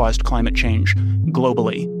human-caused climate change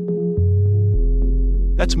globally.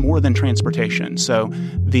 That's more than transportation. So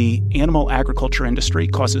the animal agriculture industry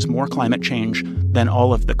causes more climate change than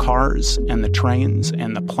all of the cars and the trains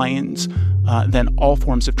and the planes, than all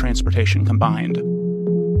forms of transportation combined.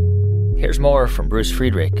 Here's more from Bruce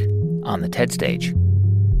Friedrich on the TED stage. I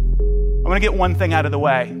want to get one thing out of the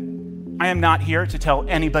way. I am not here to tell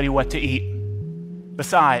anybody what to eat.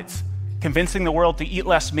 Besides, convincing the world to eat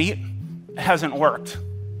less meat hasn't worked.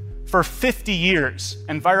 For 50 years,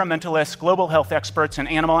 environmentalists, global health experts, and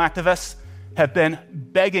animal activists have been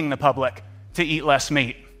begging the public to eat less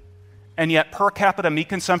meat. And yet per capita meat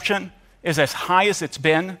consumption is as high as it's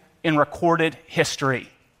been in recorded history.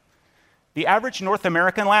 The average North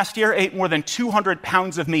American last year ate more than 200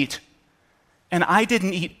 pounds of meat, and I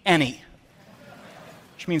didn't eat any,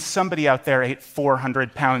 which means somebody out there ate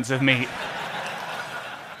 400 pounds of meat.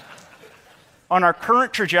 On our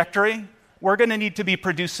current trajectory, we're going to need to be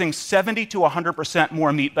producing 70 to 100%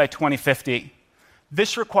 more meat by 2050.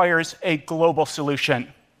 This requires a global solution.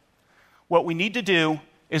 What we need to do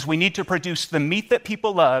is we need to produce the meat that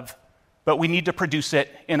people love, but we need to produce it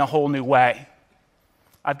in a whole new way.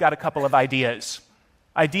 I've got a couple of ideas.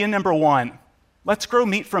 Idea number 1, let's grow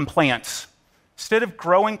meat from plants. Instead of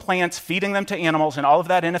growing plants, feeding them to animals, and all of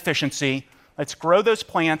that inefficiency, let's grow those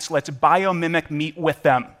plants, let's biomimic meat with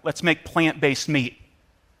them. Let's make plant-based meat.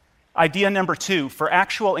 Idea number 2, for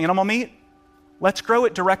actual animal meat, let's grow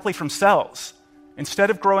it directly from cells. Instead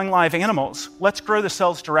of growing live animals, let's grow the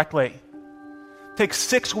cells directly. It takes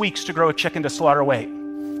 6 weeks to grow a chicken to slaughter weight.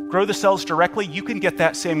 Grow the cells directly, you can get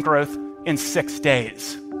that same growth in 6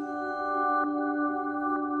 days.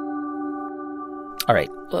 All right,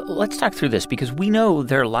 let's talk through this because we know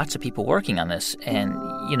there are lots of people working on this. And,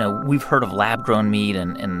 you know, we've heard of lab-grown meat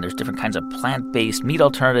and there's different kinds of plant-based meat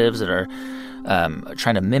alternatives that are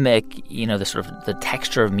trying to mimic, you know, the sort of the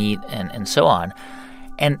texture of meat and so on.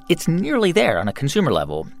 And it's nearly there on a consumer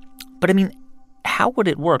level. But, I mean, how would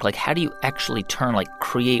it work? Like, how do you actually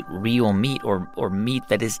create real meat or meat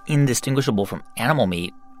that is indistinguishable from animal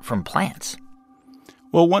meat from plants?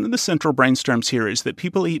 Well, one of the central brainstorms here is that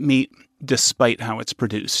people eat meat despite how it's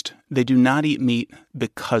produced. They do not eat meat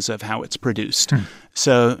because of how it's produced.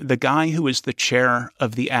 So the guy who is the chair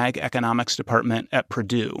of the Ag Economics Department at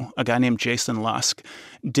Purdue, a guy named Jason Lusk,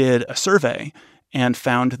 did a survey and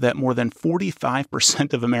found that more than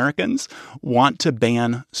 45% of Americans want to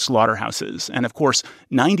ban slaughterhouses. And of course,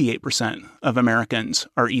 98% of Americans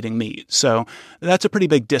are eating meat. So that's a pretty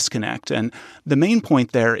big disconnect. And the main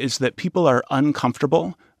point there is that people are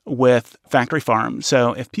uncomfortable with factory farms.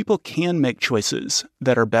 So if people can make choices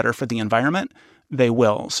that are better for the environment, they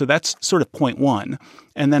will. So that's sort of point one.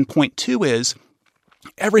 And then point two is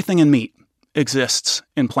everything in meat exists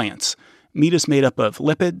in plants. Meat is made up of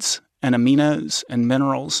lipids and aminos and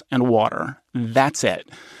minerals and water. That's it.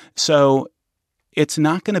 So it's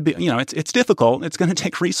not going to be, it's difficult. It's going to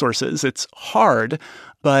take resources. It's hard.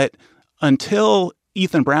 But until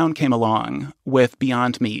Ethan Brown came along with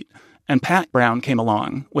Beyond Meat and Pat Brown came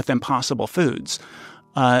along with Impossible Foods,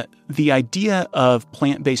 the idea of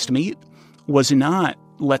plant-based meat was not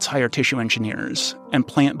let's hire tissue engineers and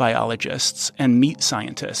plant biologists and meat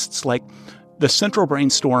scientists. Like the central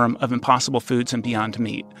brainstorm of Impossible Foods and Beyond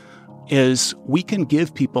Meat is we can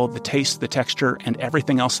give people the taste, the texture, and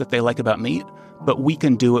everything else that they like about meat, but we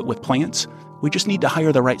can do it with plants. We just need to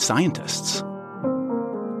hire the right scientists.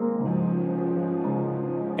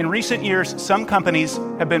 In recent years, some companies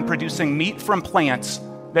have been producing meat from plants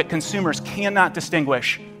that consumers cannot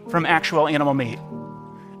distinguish from actual animal meat.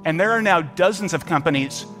 And there are now dozens of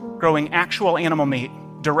companies growing actual animal meat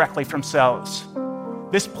directly from cells.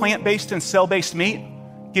 This plant-based and cell-based meat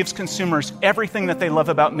gives consumers everything that they love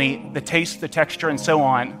about meat, the taste, the texture, and so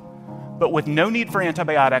on, but with no need for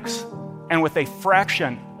antibiotics and with a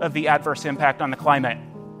fraction of the adverse impact on the climate.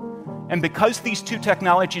 And because these two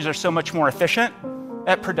technologies are so much more efficient,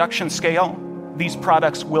 at production scale, these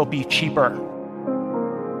products will be cheaper.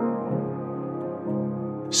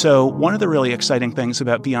 So one of the really exciting things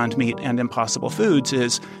about Beyond Meat and Impossible Foods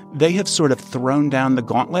is they have sort of thrown down the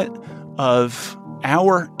gauntlet of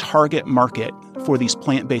our target market for these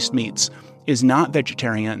plant-based meats is not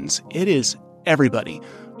vegetarians. It is everybody.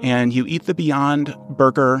 And you eat the Beyond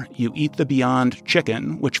Burger, you eat the Beyond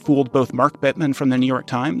Chicken, which fooled both Mark Bittman from the New York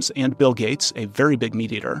Times and Bill Gates, a very big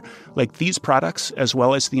meat eater. Like these products, as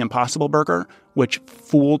well as the Impossible Burger, which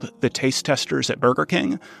fooled the taste testers at Burger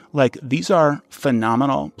King, like these are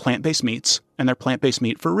phenomenal plant-based meats, and they're plant-based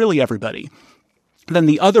meat for really everybody. Then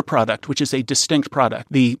the other product, which is a distinct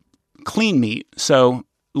product, the clean meat, so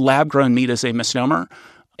lab-grown meat is a misnomer.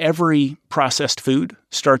 Every processed food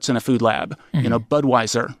starts in a food lab. Mm-hmm.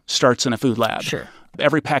 Budweiser starts in a food lab. Sure.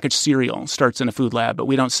 Every packaged cereal starts in a food lab, but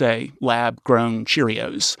we don't say lab-grown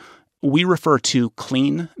Cheerios. We refer to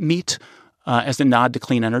clean meat as a nod to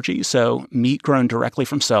clean energy. So meat grown directly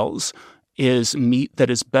from cells is meat that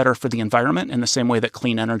is better for the environment in the same way that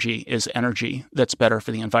clean energy is energy that's better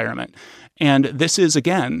for the environment. And this is,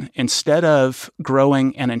 again, instead of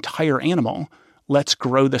growing an entire animal, let's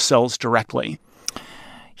grow the cells directly.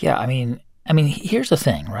 Yeah, I mean, here's the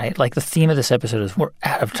thing, right? Like the theme of this episode is we're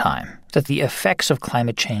out of time, that the effects of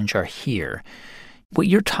climate change are here. What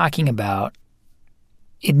you're talking about,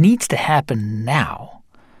 it needs to happen now.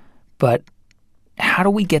 But how do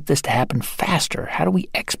we get this to happen faster? How do we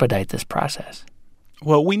expedite this process?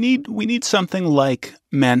 Well, we need something like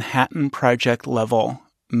Manhattan Project level,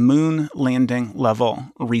 moon landing level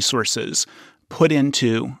resources put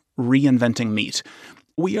into reinventing meat.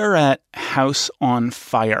 We are at house on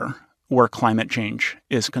fire where climate change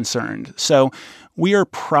is concerned. So we are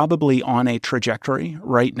probably on a trajectory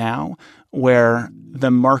right now where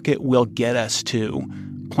the market will get us to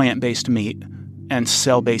plant-based meat and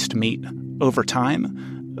cell-based meat over time,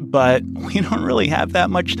 but we don't really have that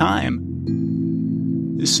much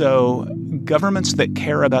time. So governments that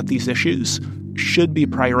care about these issues should be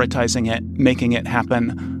prioritizing it, making it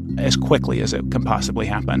happen as quickly as it can possibly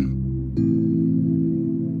happen.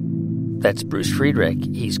 That's Bruce Friedrich.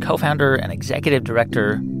 He's co-founder and executive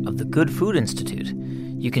director of the Good Food Institute.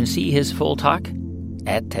 You can see his full talk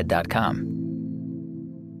at TED.com.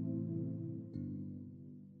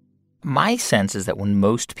 My sense is that when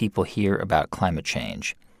most people hear about climate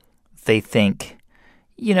change, they think,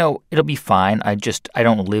 it'll be fine. I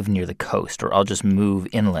don't live near the coast, or I'll just move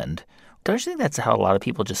inland, don't you think that's how a lot of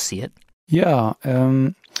people just see it? Yeah,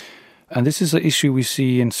 and this is an issue we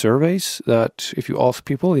see in surveys, that if you ask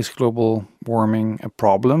people, is global warming a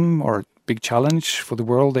problem or a big challenge for the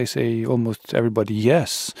world, they say almost everybody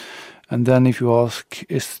yes. And then if you ask,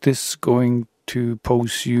 is this going to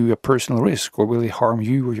pose you a personal risk or will it harm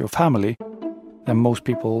you or your family, then most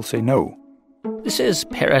people say no. This is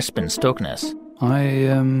Per Espen Stoknes.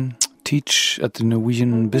 I teach at the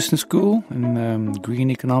Norwegian Business School in green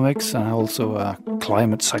economics, and I'm also a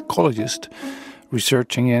climate psychologist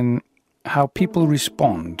researching in how people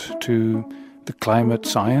respond to the climate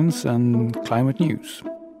science and climate news.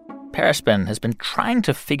 Per Espen has been trying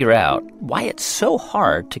to figure out why it's so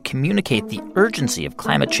hard to communicate the urgency of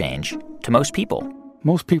climate change to most people.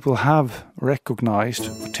 Most people have recognized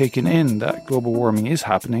or taken in that global warming is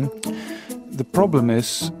happening. The problem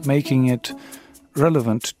is making it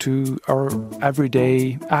relevant to our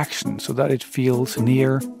everyday action so that it feels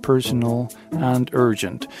near, personal, and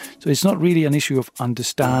urgent. So it's not really an issue of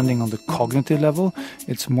understanding on the cognitive level.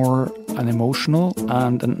 It's more an emotional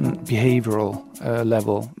and a behavioral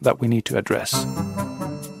level that we need to address.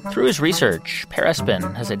 Through his research, Per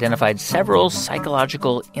Espen has identified several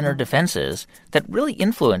psychological inner defenses that really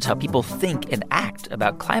influence how people think and act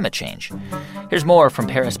about climate change. Here's more from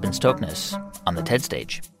Per Espen Stoknes on the TED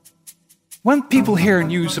stage. When people hear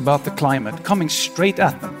news about the climate coming straight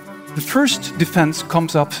at them, the first defense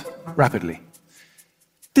comes up rapidly.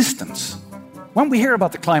 Distance. When we hear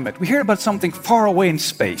about the climate, we hear about something far away in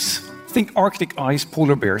space. Think Arctic ice,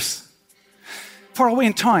 polar bears. Far away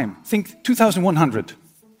in time, think 2100.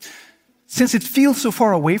 Since it feels so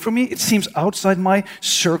far away from me, it seems outside my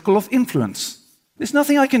circle of influence. There's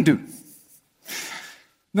nothing I can do.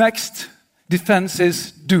 Next defense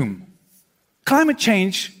is doom. Climate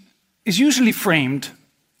change is usually framed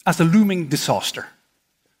as a looming disaster.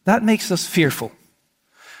 That makes us fearful.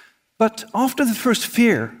 But after the first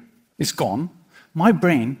fear is gone, my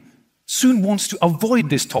brain soon wants to avoid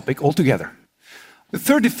this topic altogether. The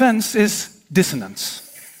third defense is dissonance.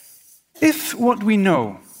 If what we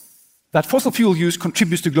know, that fossil fuel use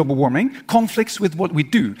contributes to global warming, conflicts with what we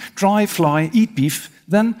do, drive, fly, eat beef,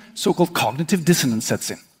 then so-called cognitive dissonance sets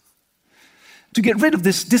in. To get rid of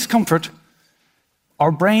this discomfort,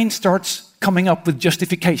 our brain starts coming up with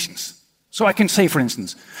justifications. So I can say, for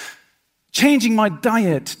instance, changing my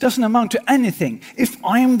diet doesn't amount to anything if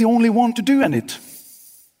I am the only one to do it.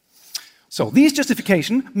 So these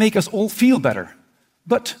justifications make us all feel better,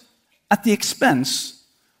 but at the expense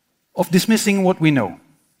of dismissing what we know.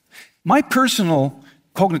 My personal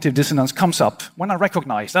cognitive dissonance comes up when I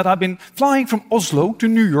recognize that I've been flying from Oslo to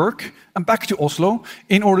New York and back to Oslo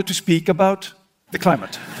in order to speak about the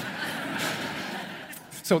climate.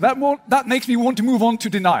 So that makes me want to move on to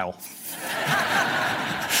denial.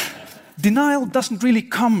 Denial doesn't really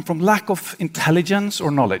come from lack of intelligence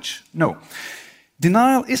or knowledge. No.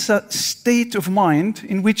 Denial is a state of mind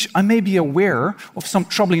in which I may be aware of some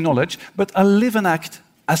troubling knowledge, but I live and act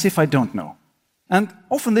as if I don't know. And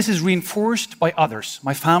often this is reinforced by others,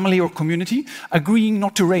 my family or community, agreeing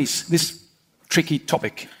not to raise this tricky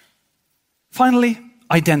topic. Finally,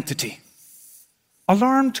 identity.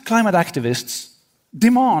 Alarmed climate activists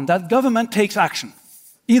demand that government takes action,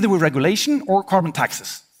 either with regulation or carbon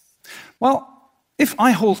taxes. Well, if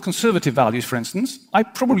I hold conservative values, for instance, I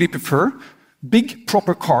probably prefer big,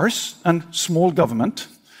 proper cars and small government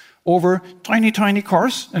over tiny, tiny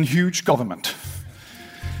cars and huge government.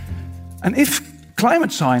 And if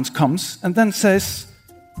climate science comes and then says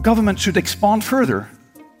government should expand further,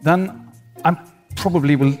 then I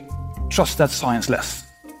probably will trust that science less.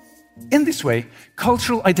 In this way,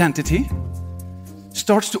 cultural identity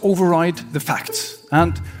starts to override the facts,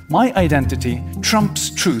 and my identity trumps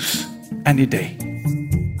truth any day.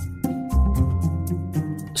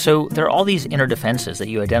 So there are all these inner defenses that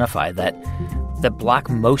you identify that block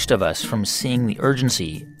most of us from seeing the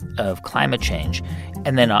urgency of climate change,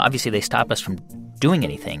 and then obviously they stop us from doing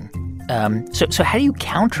anything. So how do you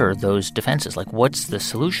counter those defenses? Like, what's the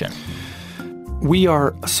solution? We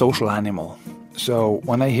are a social animal. So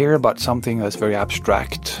when I hear about something that's very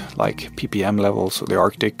abstract, like ppm levels of the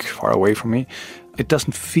Arctic far away from me, it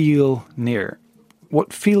doesn't feel near.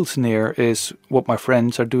 What feels near is what my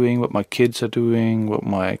friends are doing, what my kids are doing, what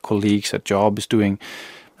my colleagues at job is doing.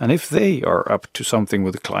 And if they are up to something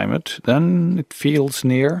with the climate, then it feels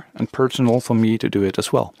near and personal for me to do it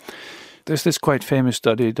as well. There's this quite famous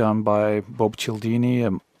study done by Bob Cialdini,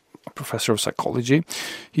 a professor of psychology.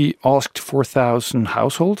 He asked 4,000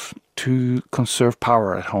 households to conserve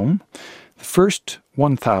power at home. The first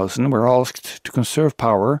 1,000 were asked to conserve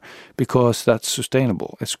power because that's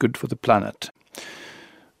sustainable. It's good for the planet.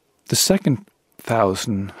 The second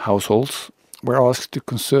 2,000 households were asked to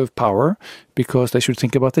conserve power because they should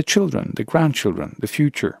think about their children, the grandchildren, the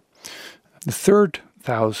future. The third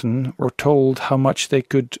 1,000 were told how much they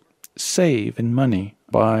could save in money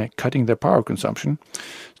by cutting their power consumption.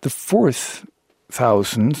 The fourth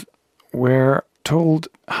 1,000 were told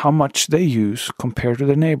how much they use compared to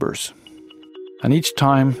their neighbors. And each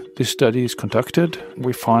time this study is conducted,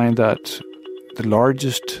 we find that the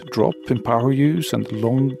largest drop in power use and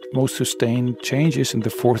the most sustained change is in the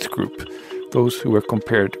fourth group, those who were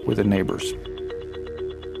compared with their neighbors.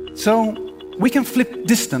 So we can flip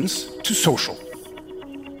distance to social.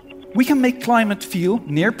 We can make climate feel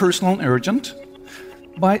near personal and urgent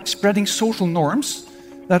by spreading social norms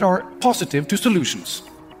that are positive to solutions.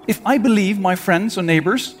 If I believe my friends or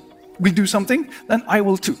neighbors will do something, then I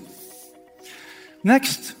will too.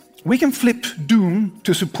 Next, we can flip doom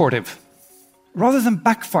to supportive. Rather than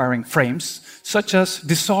backfiring frames such as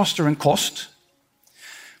disaster and cost,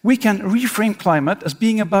 we can reframe climate as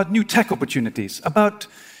being about new tech opportunities, about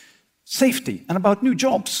safety, and about new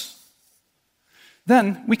jobs.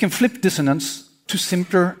 Then we can flip dissonance to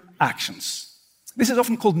simpler actions. This is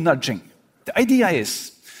often called nudging. The idea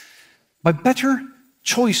is, by better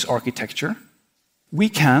choice architecture, we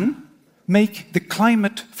can make the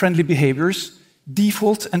climate-friendly behaviors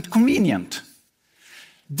default and convenient.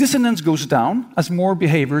 Dissonance goes down as more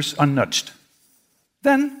behaviors are nudged.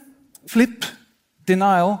 Then flip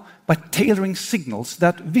denial by tailoring signals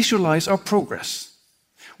that visualize our progress.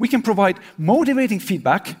 We can provide motivating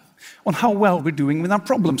feedback on how well we're doing with our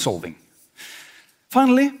problem solving.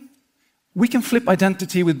 Finally, we can flip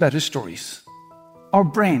identity with better stories. Our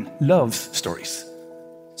brain loves stories.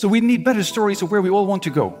 So we need better stories of where we all want to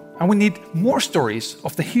go. And we need more stories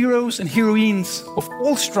of the heroes and heroines of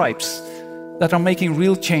all stripes that are making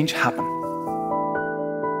real change happen.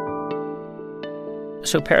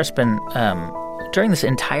 So, Per Espen, during this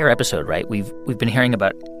entire episode, right, we've been hearing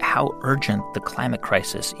about how urgent the climate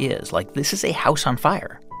crisis is. Like, this is a house on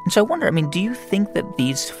fire. And so I wonder, do you think that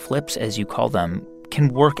these flips, as you call them, can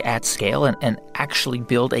work at scale and actually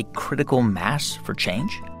build a critical mass for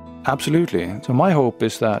change? Absolutely. So my hope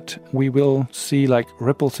is that we will see like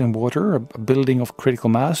ripples in water, a building of critical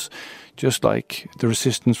mass, just like the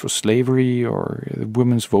resistance for slavery or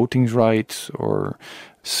women's voting rights or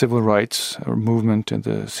civil rights or movement in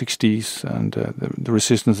the 60s and the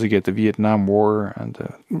resistance against the Vietnam War. And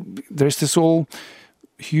there's this whole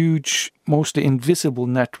huge, mostly invisible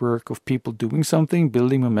network of people doing something,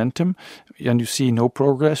 building momentum, and you see no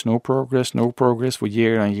progress for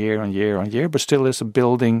year on year, but still there's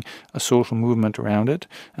a social movement around it.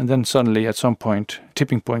 And then suddenly at some point,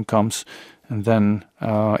 tipping point comes, and then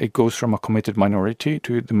it goes from a committed minority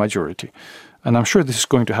to the majority. And I'm sure this is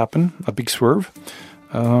going to happen, a big swerve.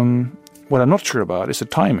 What I'm not sure about is the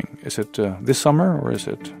timing. Is it this summer or is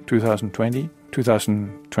it 2020,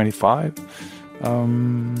 2025?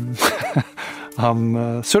 I'm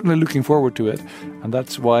certainly looking forward to it, and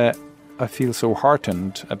that's why I feel so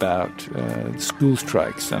heartened about school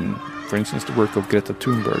strikes and, for instance, the work of Greta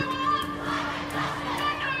Thunberg.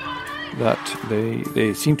 That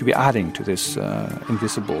they seem to be adding to this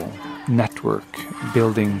invisible network,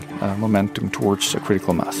 building momentum towards a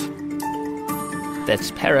critical mass. That's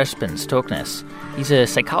Per Espen Stoknes. He's a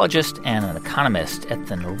psychologist and an economist at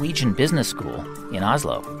the Norwegian Business School in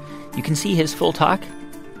Oslo. You can see his full talk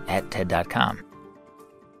at TED.com.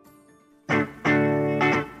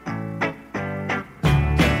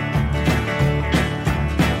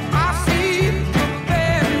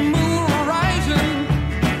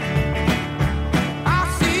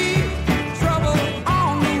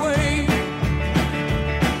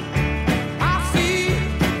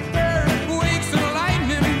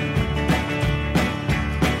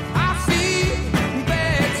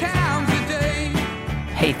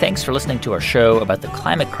 Hey, thanks for listening to our show about the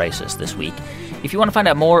climate crisis this week. If you want to find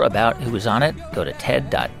out more about who was on it, go to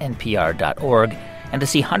ted.npr.org. And to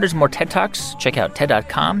see hundreds more TED Talks, check out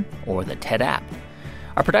TED.com or the TED app.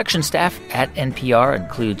 Our production staff at NPR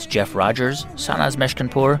includes Jeff Rogers, Sanaz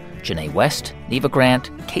Meshkinpour, Janae West, Neva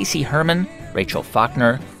Grant, Casey Herman, Rachel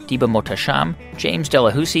Faulkner, Diba Motasham, James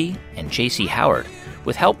Delahousie, and J.C. Howard,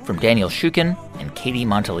 with help from Daniel Shukin and Katie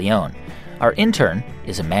Monteleone. Our intern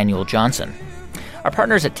is Emmanuel Johnson. Our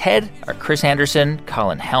partners at TED are Chris Anderson,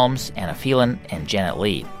 Colin Helms, Anna Phelan, and Janet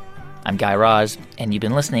Lee. I'm Guy Raz, and you've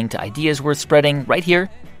been listening to Ideas Worth Spreading right here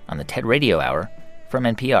on the TED Radio Hour from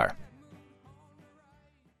NPR.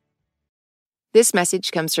 This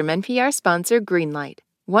message comes from NPR sponsor Greenlight.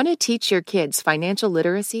 Want to teach your kids financial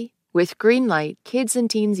literacy? With Greenlight, kids and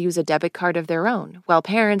teens use a debit card of their own, while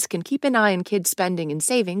parents can keep an eye on kids' spending and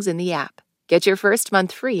savings in the app. Get your first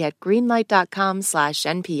month free at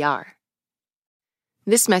greenlight.com/NPR.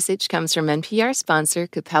 This message comes from NPR sponsor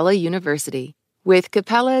Capella University. With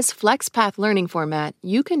Capella's FlexPath learning format,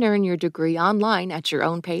 you can earn your degree online at your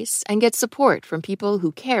own pace and get support from people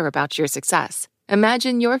who care about your success.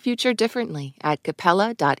 Imagine your future differently at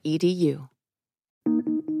capella.edu.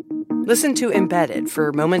 Listen to Embedded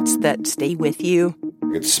for moments that stay with you.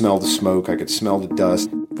 I could smell the smoke. I could smell the dust.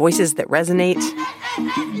 Voices that resonate.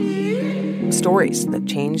 Stories that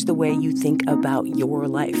change the way you think about your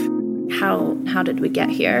life. How did we get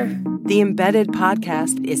here? The Embedded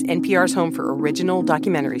podcast is NPR's home for original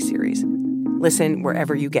documentary series. Listen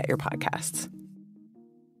wherever you get your podcasts.